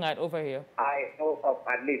looking at over here? I know of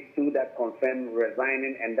at least 2 that confirmed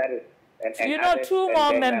resigning, and that is... And 2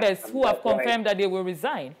 more members who have confirmed that they will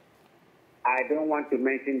resign. I don't want to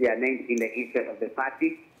mention their names in the interest of the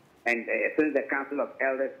party, and since the Council of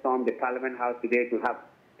Elders stormed the Parliament House today to have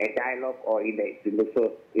a dialogue so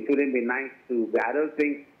it wouldn't be nice to... I don't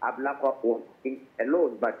think Ablakwa was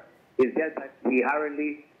alone, but it's just that he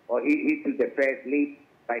hurriedly, or he took the first lead,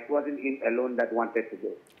 but it wasn't him alone that wanted to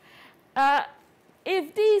go.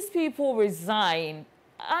 If these people resign,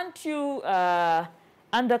 aren't you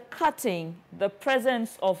undercutting the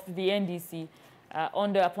presence of the NDC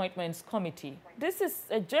on the appointments committee? This is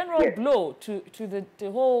a general blow to the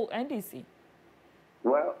whole NDC.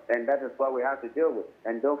 Well, and that is what we have to deal with.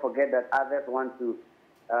 And don't forget that others want to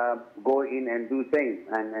go in and do things.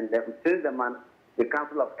 And since the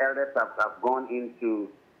Council of Elders have gone in to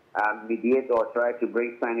mediate or try to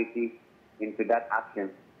bring sanity into that action,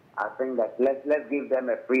 I think that let's give them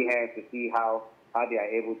a free hand to see how they are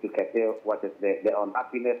able to curtail what is the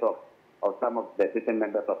unhappiness of some of the sitting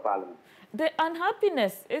members of Parliament. The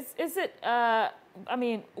unhappiness, is it, I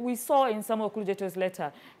mean, we saw in Samuel Okudjeto's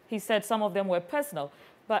letter, he said some of them were personal,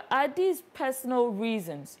 but are these personal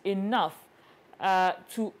reasons enough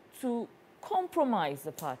to compromise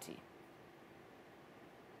the party?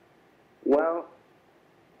 Well,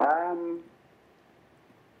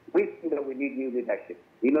 we think that we need new leadership.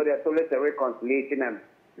 There's always a reconciliation and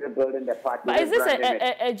rebuilding the party. But is this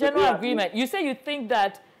a general agreement? You say you think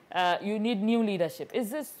that you need new leadership. Is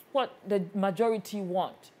this what the majority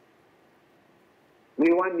want?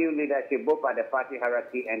 We want new leadership, both at the party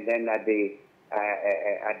hierarchy and then at the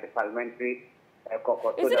parliamentary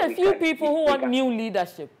Is it a few people who want new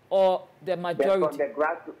leadership or the majority?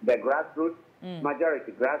 The grassroots,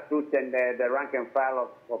 majority, grassroots, and the rank and file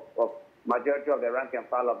of majority of the rank and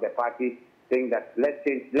file of the party saying that let's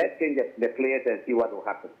change the players and see what will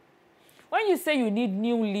happen. When you say you need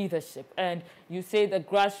new leadership and you say the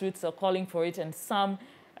grassroots are calling for it and some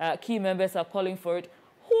key members are calling for it,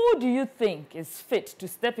 who do you think is fit to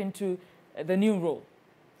step into the new role?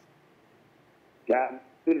 Yeah,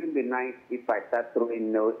 it wouldn't be nice if I start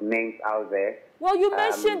throwing names out there. Well, you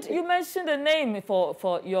mentioned a name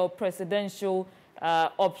for your presidential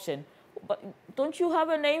option, but don't you have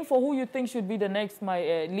a name for who you think should be the next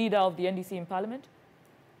leader of the NDC in Parliament?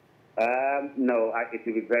 No, it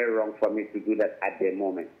would be very wrong for me to do that at the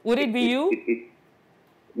moment. Would it be you?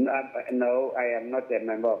 No, I am not a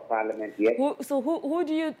member of Parliament yet. Who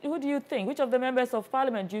do you think? Which of the members of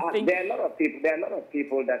Parliament do you think? There are a lot of people. There are a lot of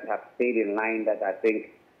people that have stayed in line that I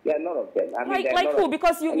think. There are a lot of them. I mean, like who?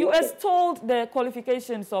 Because you extolled the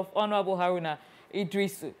qualifications of Honorable Haruna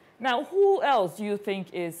Iddrisu. Now, who else do you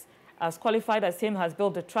think is as qualified as him, has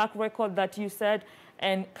built the track record that you said,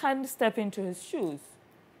 and can step into his shoes?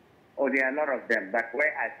 Oh, there are a lot of them. But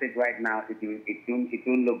where I sit right now, it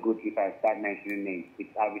won't look good if I start mentioning names.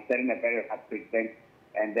 I'll be setting a very hard precedent,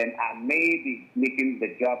 and then I may be making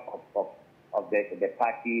the job of the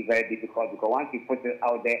party very difficult, because once you put it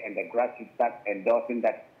out there and the grassroots start endorsing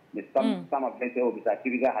that, some of them say, oh, Mr.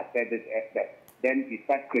 Chiviga has said this, then you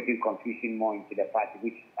start creating confusion more into the party,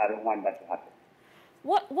 which I don't want that to happen.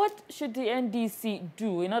 What should the NDC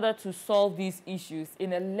do in order to solve these issues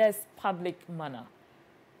in a less public manner?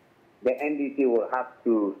 The NDC will have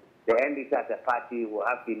to, the NDC as a party will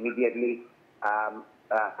have to immediately have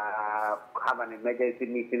an emergency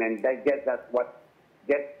meeting, and that's what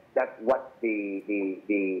the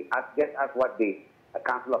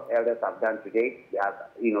Council of Elders have done today.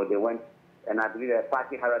 They went, and I believe the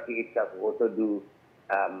party hierarchy itself will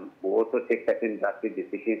also take certain drastic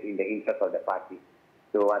decisions in the interest of the party.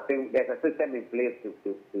 So I think there's a system in place to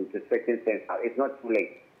straighten things out. It's not too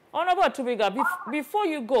late. Honorable Chiviga, before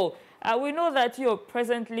you go, we know that you're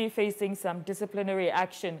presently facing some disciplinary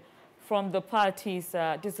action from the party's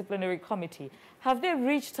disciplinary committee. Have they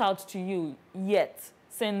reached out to you yet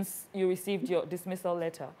since you received your dismissal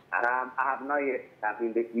letter? I have not yet. I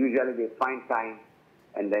mean, usually they find time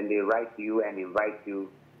and then they write to you and invite you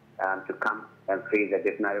to come and face the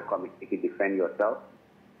disciplinary committee to defend yourself.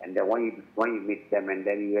 And then when you meet them, and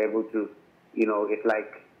then you're able to, it's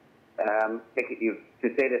like to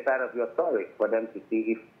say the side of your story for them to see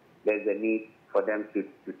if there's a need for them to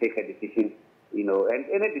take a decision, and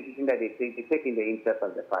any decision that they take in the interest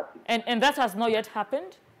of the party. And that has not yet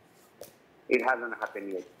happened? It hasn't happened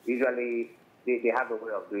yet. Usually they have a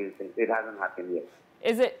way of doing things. It hasn't happened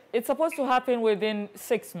yet. It's supposed to happen within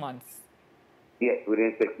 6 months? Yes,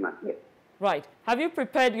 within 6 months, yes. Right. Have you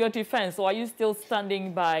prepared your defense, or are you still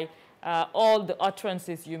standing by all the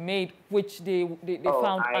utterances you made, which they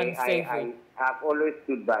found unsavory? I have always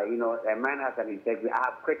stood by. A man has an integrity. I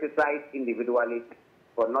have criticized individually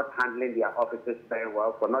for not handling their offices very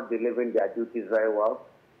well, for not delivering their duties very well,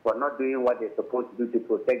 for not doing what they're supposed to do to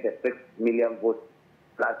protect the 6 million votes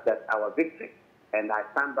plus that's our victory. And I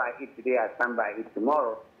stand by it today, I stand by it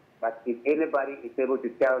tomorrow. But if anybody is able to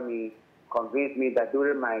convince me that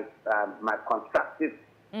during my constructive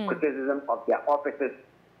criticism of their offices,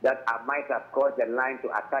 that I might have crossed the line to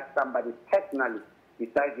attack somebody personally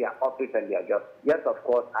besides their office and their job. Yes, of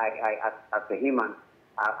course, as a human,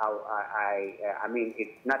 I mean,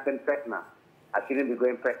 it's nothing personal. I shouldn't be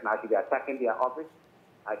going personal. I should be attacking their office.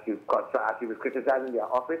 I should be criticizing their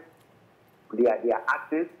office, their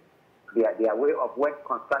actions, their way of work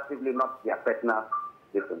constructively, not their personal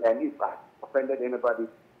decision. And if I offended anybody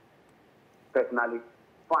personally,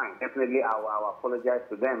 fine. Definitely, I will apologize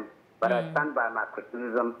to them. But I stand by my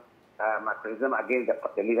criticism against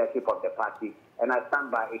the leadership of the party, and I stand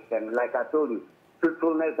by it. And like I told you,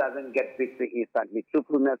 truthfulness doesn't get victory instantly.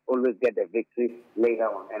 Truthfulness always gets the victory later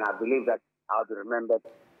on. And I believe that I'll be remembered,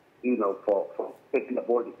 for taking a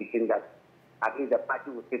bold decision that I think the party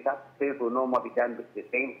will sit up, things will no more be done with the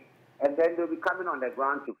same, and then they'll be coming on the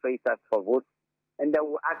ground to face us for votes, and then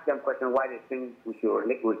we'll ask them questions why they think we should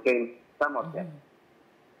retain some of them.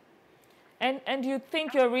 And you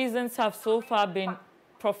think your reasons have so far been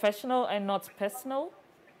professional and not personal?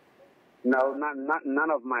 No, none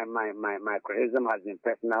of my criticism has been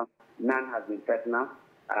personal. None has been personal.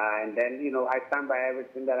 And then, I stand by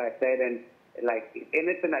everything that I said. And, like,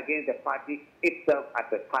 anything against the party itself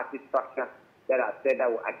as a party structure that I said that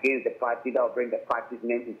will against the party, that will bring the party's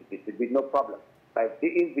name into disrepute, no problem. But if the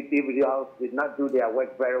individuals did not do their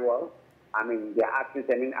work very well, I mean, their actions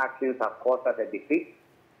and inactions have caused us a defeat.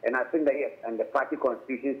 And I think that, yes, and the party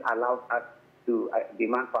constitutions allows us to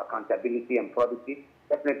demand for accountability and probity.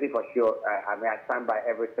 Definitely, for sure. I mean, I stand by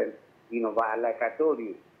everything. You know, but like I told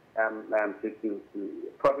you, to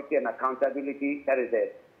probity and accountability, that is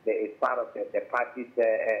is part of the party's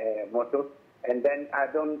motto. And then I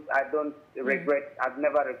don't regret. I'll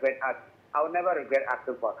never regret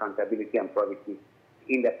asking for accountability and probity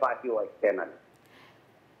in the party or externally.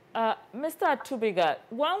 Mr. Atubiga,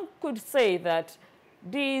 one could say that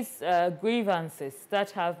these grievances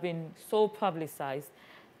that have been so publicized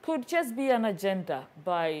could just be an agenda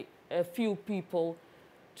by a few people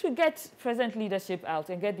to get present leadership out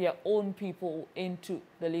and get their own people into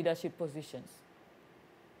the leadership positions.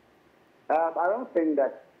 I don't think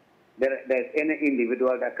that there's any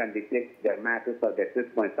individual that can dictate the matters of the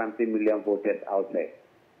 6-point-something million voters out there.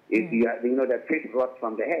 If you know, the truth rots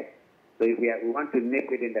from the head. So if we want to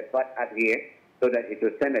nip it in the bud at here, so that it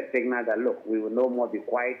will send a signal that, look, we will no more be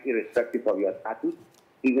quiet irrespective of your status.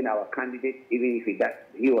 Even our candidate, even if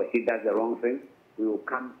he or she does the wrong thing, we will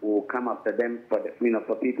come after them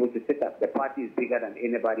for people to sit up. The party is bigger than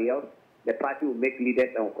anybody else. The party will make leaders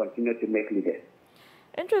and will continue to make leaders.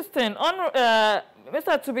 Interesting. Mr.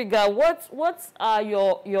 Atubiga, what are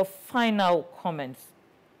your final comments?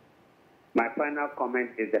 My final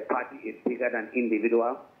comment is the party is bigger than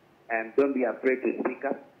individual, and don't be afraid to speak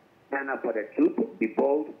up. Stand up for the truth, be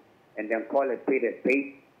bold, and then call a spade a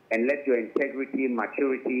spade, and let your integrity,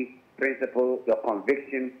 maturity, principle, your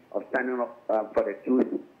conviction of standing up for the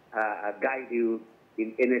truth guide you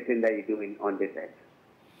in anything that you're doing on this end.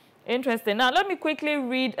 Interesting. Now, let me quickly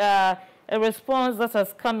read a response that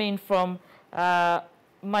has come in from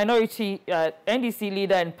minority NDC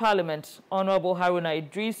leader in Parliament, Honorable Haruna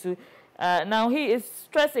Iddrisu. Now, he is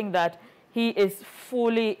stressing that he is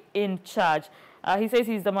fully in charge. He says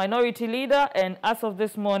he's the minority leader, and as of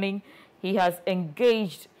this morning, he has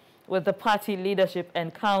engaged with the party leadership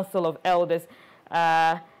and council of elders,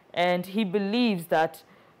 and he believes that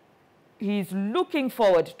he's looking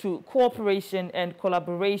forward to cooperation and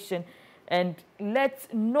collaboration, and let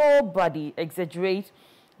nobody exaggerate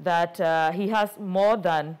that he has more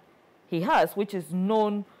than he has, which is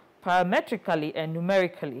known parametrically and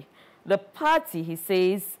numerically. The party, he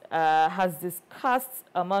says, has discussed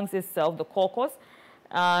amongst itself, the caucus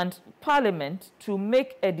and Parliament, to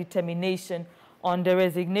make a determination on the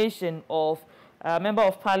resignation of Member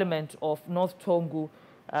of Parliament of North Tongu,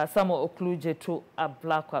 Samuel Okluje, to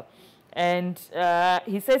Ablakwa. And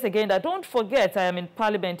he says again that, don't forget, I am in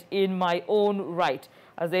Parliament in my own right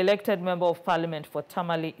as the elected Member of Parliament for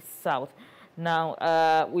Tamale South.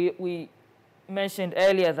 Now, we mentioned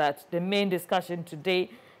earlier that the main discussion today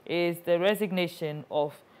is the resignation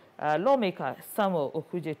of lawmaker Samuel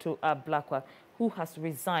Okluje to Ablakwa, who has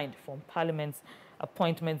resigned from Parliament's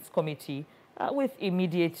Appointments Committee with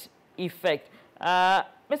immediate effect. Mr.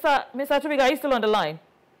 Atubiga, are you still on the line?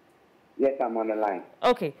 Yes, I'm on the line.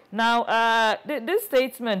 Okay. Now, this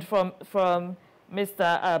statement from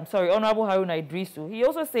Honorable Haruna Iddrisu, he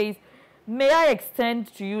also says, may I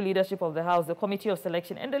extend to you, leadership of the House, the Committee of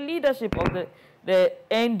Selection, and the leadership of the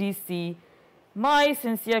NDC, my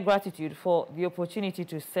sincere gratitude for the opportunity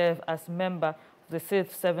to serve as member of the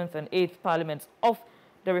 6th, 7th, and 8th Parliaments of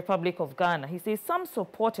the Republic of Ghana. He says some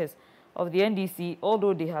supporters of the NDC,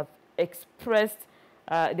 although they have expressed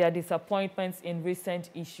their disappointments in recent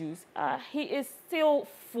issues, he is still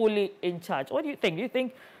fully in charge. What do you think? Do you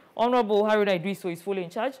think Honorable Haruna Iddrisu is fully in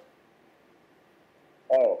charge?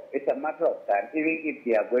 Oh, it's a matter of time. Even if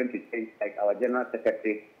they are going to change, like our General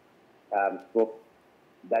Secretary spoke,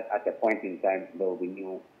 that at a point in time there will be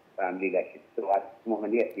new leadership. So at this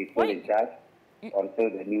moment, yes, he's still in charge until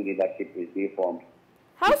the new leadership is being formed.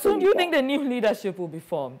 How soon do you think the new leadership will be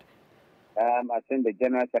formed? I think the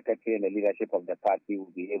General Secretary and the leadership of the party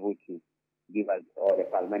will be able to give us, or the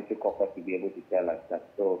parliamentary caucus will be able to tell us that.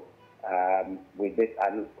 So with this, I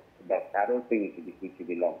don't think it should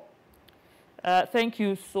be long. Thank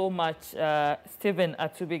you so much, Stephen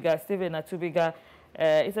Atubiga. Stephen Atubiga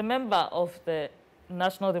is a member of the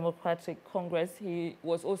National Democratic Congress. He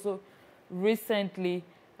was also recently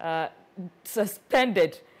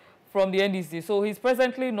suspended from the NDC. So he's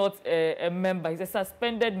presently not a member. He's a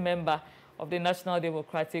suspended member of the National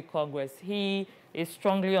Democratic Congress. He is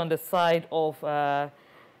strongly on the side of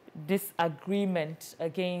disagreement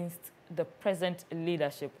against the present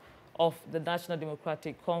leadership of the National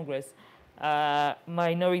Democratic Congress,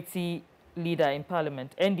 minority leader in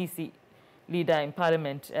Parliament, NDC leader in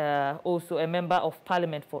Parliament, also a member of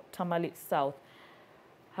Parliament for Tamale South,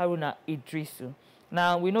 Haruna Iddrisu.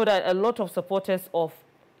 Now, we know that a lot of supporters of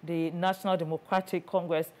the National Democratic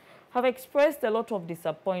Congress have expressed a lot of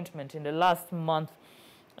disappointment in the last month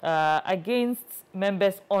against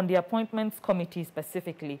members on the Appointments Committee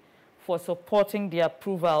specifically for supporting the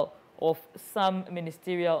approval of some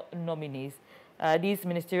ministerial nominees. These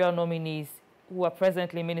ministerial nominees who are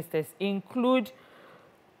presently ministers include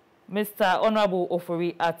Mr. Honorable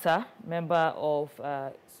Ofori Atta, member of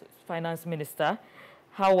Finance Minister,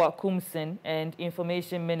 Hawa Kumsin, and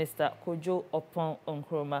Information Minister Kojo Opon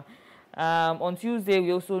Nkrumah. On Tuesday,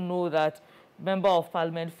 we also know that Member of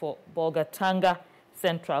Parliament for Bolgatanga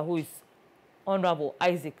Central, who is Honorable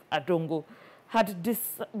Isaac Adongo, had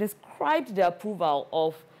described the approval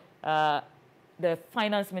of the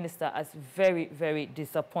Finance Minister as very, very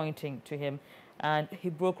disappointing to him, and he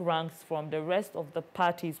broke ranks from the rest of the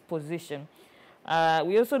party's position.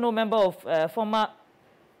 We also know member of former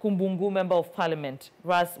Kumbungu Member of Parliament,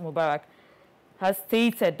 Ras Mubarak, has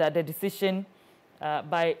stated that the decision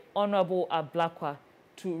by Honorable Ablakwa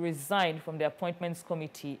to resign from the Appointments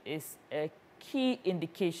Committee is a key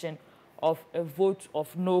indication of a vote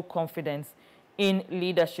of no confidence in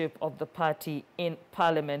leadership of the party in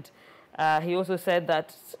Parliament. He also said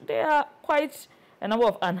that there are quite a number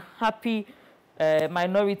of unhappy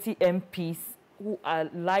minority MPs who are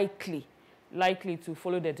likely to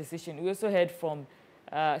follow the decision. We also heard from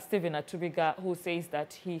Stephen Atubiga, who says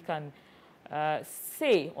that he can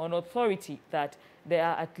say on authority that there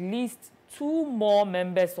are at least 2 more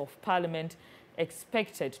members of Parliament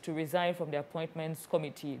expected to resign from the Appointments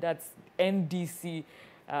Committee. That's NDC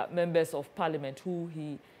members of Parliament who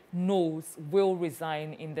he knows will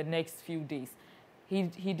resign in the next few days.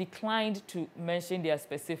 He declined to mention their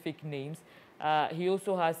specific names. He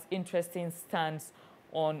also has interesting stance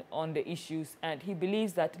on the issues, and he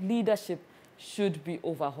believes that leadership should be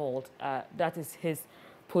overhauled. That is his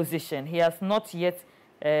position. He has not yet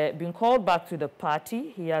been called back to the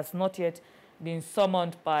party. He has not yet been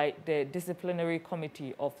summoned by the disciplinary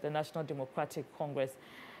committee of the National Democratic Congress.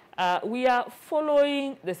 We are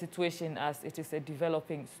following the situation as it is a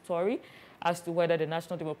developing story as to whether the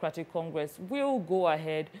National Democratic Congress will go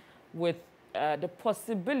ahead with the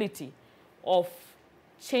possibility of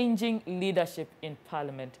changing leadership in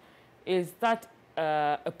Parliament. Is that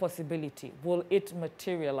a possibility? Will it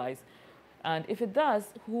materialize? And if it does,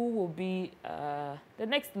 who will be the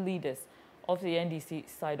next leaders of the NDC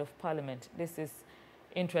side of Parliament? This is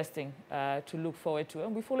interesting to look forward to.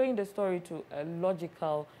 And we're following the story to a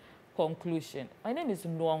logical conclusion. My name is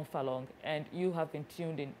Noang Falong, and you have been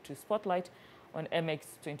tuned in to Spotlight on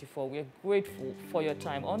MX24. We are grateful for your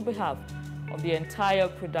time. On behalf of the entire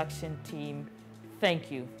production team, thank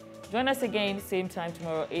you. Join us again, same time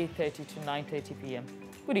tomorrow, 8:30 to 9:30 p.m.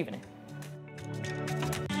 Good evening.